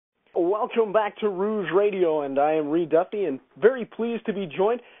welcome back to Rouge Radio, and I am Reed Duffy, and very pleased to be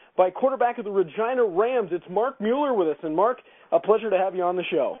joined by quarterback of the Regina Rams. It's Marc Mueller with us, and Marc, a pleasure to have you on the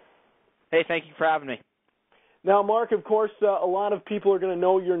show. Hey, thank you for having me. Now, Marc, of course, a lot of people are going to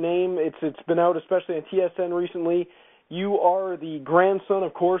know your name. It's been out, especially on TSN recently. You are the grandson,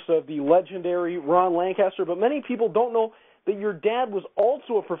 of course, of the legendary Ron Lancaster, but many people don't know that your dad was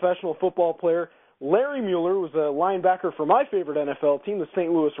also a professional football player. Larry Mueller was a linebacker for my favorite NFL team, the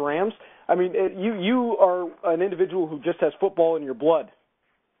St. Louis Rams. I mean, you are an individual who just has football in your blood.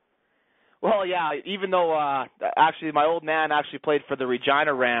 Well, yeah, even though actually my old man actually played for the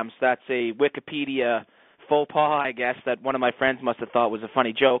Regina Rams, that's a Wikipedia faux pas, I guess, that one of my friends must have thought was a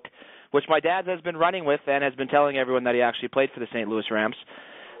funny joke, which my dad has been running with and has been telling everyone that he actually played for the St. Louis Rams.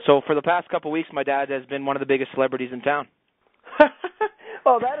 So for the past couple of weeks, my dad has been one of the biggest celebrities in town.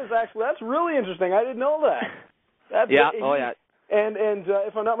 Oh, that's really interesting. I didn't know that. Yeah. And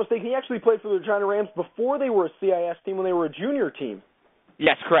if I'm not mistaken, he actually played for the Regina Rams before they were a CIS team, when they were a junior team.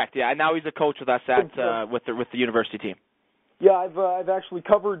 Yes, correct. Yeah, and now he's a coach with us with the university team. Yeah, I've actually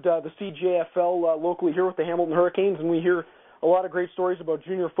covered the CJFL locally here with the Hamilton Hurricanes, and we hear a lot of great stories about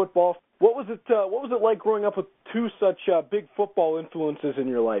junior football. What was it like growing up with two such big football influences in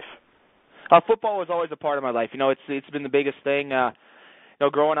your life? Football was always a part of my life. It's been the biggest thing.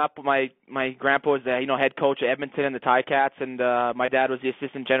 Growing up, my grandpa was the head coach at Edmonton and the Ticats, and my dad was the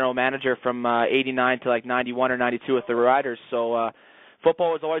assistant general manager from '89 to like '91 or '92 with the Riders. So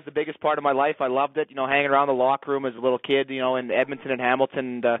football was always the biggest part of my life. I loved it. Hanging around the locker room as a little kid. In Edmonton and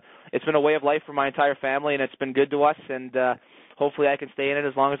Hamilton. And, it's been a way of life for my entire family, and it's been good to us. And hopefully, I can stay in it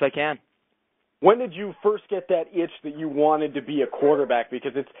as long as I can. When did you first get that itch that you wanted to be a quarterback?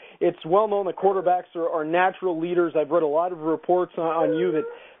 Because it's well known that quarterbacks are natural leaders. I've read a lot of reports on you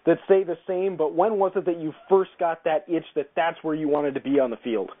that say the same. But when was it that you first got that itch that's where you wanted to be on the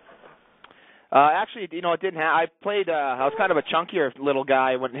field? Actually, it didn't I played. I was kind of a chunkier little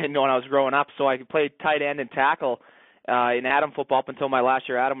guy when I was growing up, so I played tight end and tackle in Adam football up until my last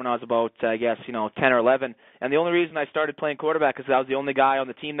year Adam when I was about 10 or 11. And the only reason I started playing quarterback is I was the only guy on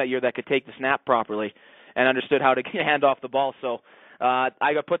the team that year that could take the snap properly and understood how to hand off the ball. So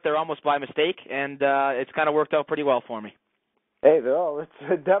I got put there almost by mistake, and it's kind of worked out pretty well for me. Hey,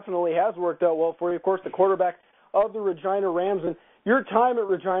 it definitely has worked out well for you. Of course, the quarterback of the Regina Rams, and your time at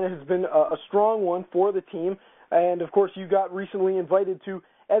Regina has been a strong one for the team. And, of course, you got recently invited to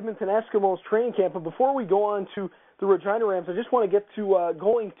Edmonton Eskimos training camp. But before we go on to the Regina Rams, I just want to get to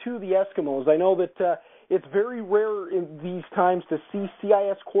going to the Eskimos. I know that it's very rare in these times to see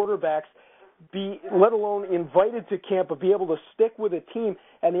CIS quarterbacks be, let alone invited to camp, but be able to stick with a team.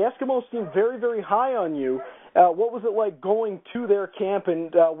 And the Eskimos seem very, very high on you. What was it like going to their camp,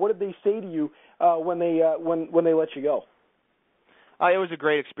 and what did they say to you when they let you go? It was a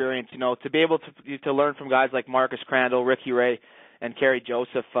great experience, to be able to learn from guys like Marcus Crandall, Ricky Ray, and Kerry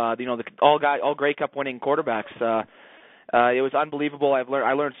Joseph, all Grey Cup winning quarterbacks. It was unbelievable.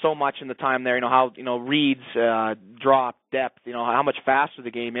 I learned so much in the time there. How reads, drop, depth. How much faster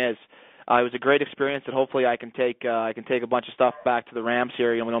the game is. It was a great experience, and hopefully I can take a bunch of stuff back to the Rams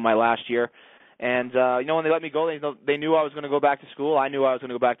here. My last year. And when they let me go, they knew I was going to go back to school. I knew I was going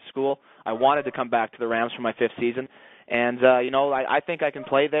to go back to school. I wanted to come back to the Rams for my 5th season. And, I think I can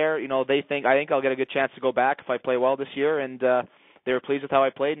play there. I think I'll get a good chance to go back if I play well this year. And they were pleased with how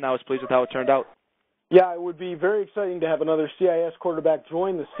I played, and I was pleased with how it turned out. Yeah, it would be very exciting to have another CIS quarterback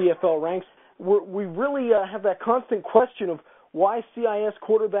join the CFL ranks. We really have that constant question of why CIS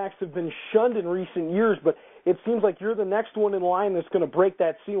quarterbacks have been shunned in recent years, but it seems like you're the next one in line that's going to break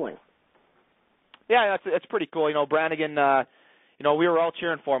that ceiling. Yeah, that's pretty cool. Brannigan, we were all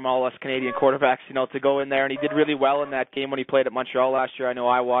cheering for him, all us Canadian quarterbacks, to go in there, and he did really well in that game when he played at Montreal last year. I know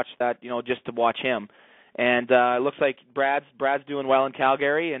I watched that, just to watch him. And it looks like Brad's doing well in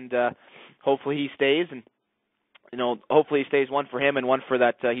Calgary, and hopefully he stays, and hopefully he stays, one for him and one for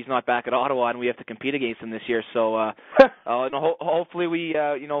that he's not back at Ottawa and we have to compete against him this year. So hopefully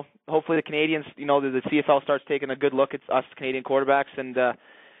hopefully the Canadians, the CFL starts taking a good look at us Canadian quarterbacks, and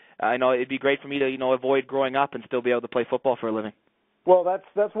I know it'd be great for me to avoid growing up and still be able to play football for a living. Well,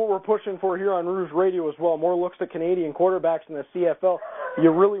 that's what we're pushing for here on Rouge Radio as well. More looks at Canadian quarterbacks in the CFL.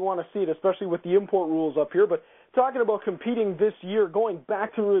 You really want to see it, especially with the import rules up here. But talking about competing this year, going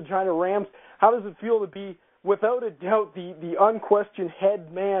back to the Regina Rams, how does it feel to be, without a doubt, the unquestioned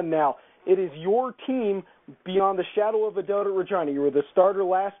head man now? It is your team beyond the shadow of a doubt at Regina. You were the starter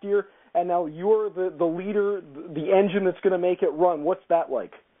last year, and now you're the leader, the engine that's going to make it run. What's that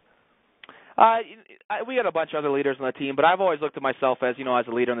like? We got a bunch of other leaders on the team, but I've always looked at myself as, as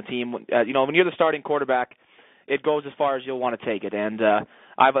a leader on the team. When you're the starting quarterback, it goes as far as you'll want to take it. And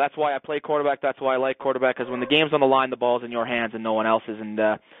That's why I play quarterback. That's why I like quarterback, because when the game's on the line, the ball's in your hands and no one else's. And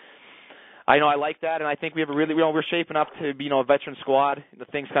I know I like that, and I think we have a really, we're shaping up to be, a veteran squad. The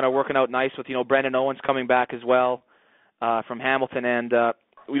thing's kind of working out nice with, Brendan Owens coming back as well from Hamilton, and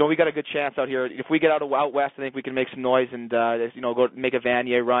we got a good chance out here. If we get out west, I think we can make some noise and go make a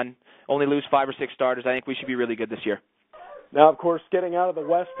Vanier run. Only lose 5 or 6 starters. I think we should be really good this year. Now, of course, getting out of the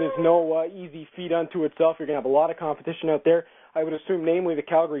West is no easy feat unto itself. You're going to have a lot of competition out there. I would assume, namely, the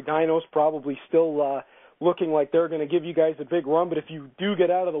Calgary Dinos probably still looking like they're going to give you guys a big run. But if you do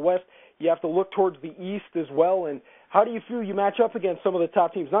get out of the West, you have to look towards the East as well. And how do you feel you match up against some of the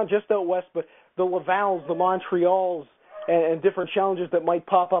top teams, not just out West, but the Lavals, the Montreals, and different challenges that might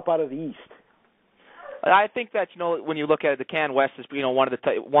pop up out of the East? I think that, when you look at it, the Can West is, one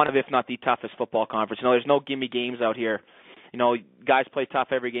of, if not the toughest football conference. There's no gimme games out here. Guys play tough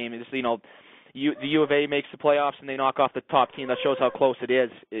every game. It's, the U of A makes the playoffs and they knock off the top team. That shows how close it is,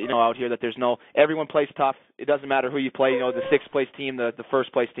 out here, that everyone plays tough. It doesn't matter who you play, the 6th place team, the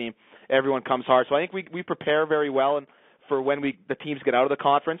 1st place team, everyone comes hard. So I think we prepare very well and for when the teams get out of the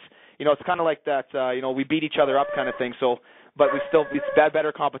conference. It's kind of like that, we beat each other up kind of thing. So, but it's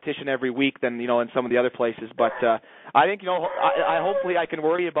better competition every week than, in some of the other places. But I think, hopefully I can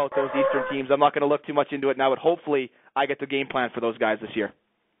worry about those Eastern teams. I'm not going to look too much into it now, but hopefully I get the game plan for those guys this year.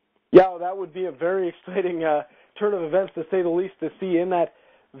 Yeah, that would be a very exciting turn of events, to say the least, to see in that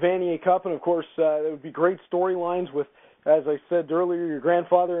Vanier Cup. And, of course, it would be great storylines with, as I said earlier, your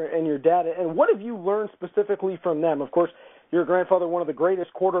grandfather and your dad. And what have you learned specifically from them? Of course, your grandfather, one of the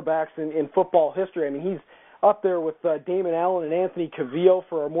greatest quarterbacks in football history. I mean, he's up there with Damon Allen and Anthony Cavillo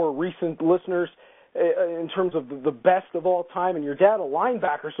for our more recent listeners in terms of the best of all time. And your dad, a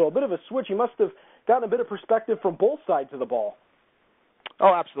linebacker, so a bit of a switch. You must have gotten a bit of perspective from both sides of the ball.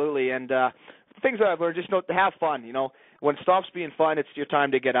 Oh, absolutely. And things that I've learned, just to have fun. When it stops being fun, it's your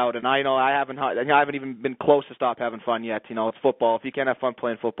time to get out. And I haven't even been close to stop having fun yet. It's football. If you can't have fun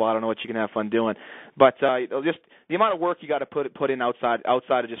playing football, I don't know what you can have fun doing. But just the amount of work you got to put in outside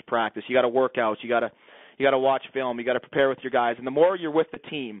of just practice. You got to work out. You got to watch film. You got to prepare with your guys. And the more you're with the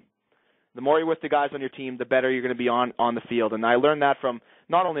team, the more you're with the guys on your team, the better you're going to be on the field. And I learned that from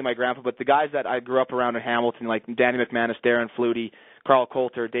not only my grandpa, but the guys that I grew up around in Hamilton, like Danny McManus, Darren Flutie, Carl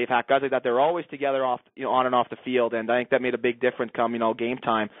Coulter, Dave Hack, guys like that. They're always together on and off the field, and I think that made a big difference come game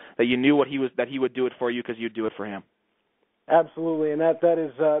time. That you knew that he would do it for you because you'd do it for him. Absolutely, and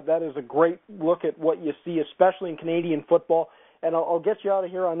that is a great look at what you see, especially in Canadian football. And I'll get you out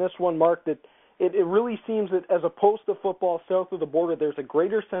of here on this one, Mark. That it really seems that as opposed to football south of the border, there's a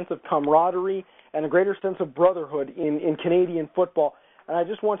greater sense of camaraderie and a greater sense of brotherhood in Canadian football. And I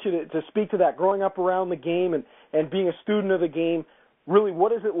just want you to speak to that, growing up around the game and being a student of the game. Really,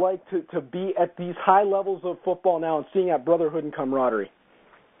 what is it like to be at these high levels of football now and seeing that brotherhood and camaraderie?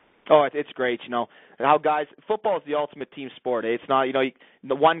 Oh, it's great. How guys, football is the ultimate team sport. It's not,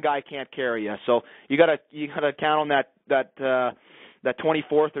 the one guy can't carry you. So you gotta count on that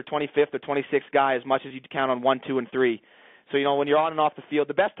 24th or 25th or 26th guy as much as you count on 1, 2, and 3. So when you're on and off the field,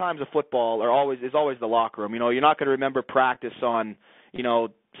 the best times of football is always the locker room. You're not going to remember practice on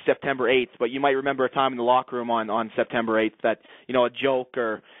September 8th, but you might remember a time in the locker room on September 8th that, a joke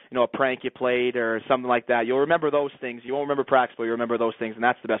or, a prank you played or something like that. You'll remember those things. You won't remember practice, but you remember those things, and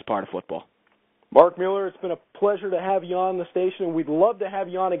that's the best part of football. Marc Mueller, it's been a pleasure to have you on the station, and we'd love to have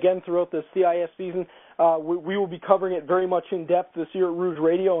you on again throughout the CIS season. We will be covering it very much in depth this year at Rouge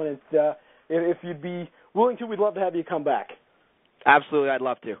Radio, and if you'd be willing to, we'd love to have you come back. Absolutely, I'd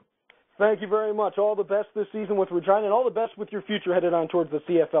love to. Thank you very much. All the best this season with Regina, and all the best with your future headed on towards the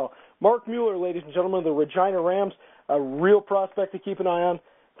CFL. Marc Mueller, ladies and gentlemen, the Regina Rams, a real prospect to keep an eye on.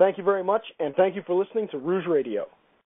 Thank you very much, and thank you for listening to Rouge Radio.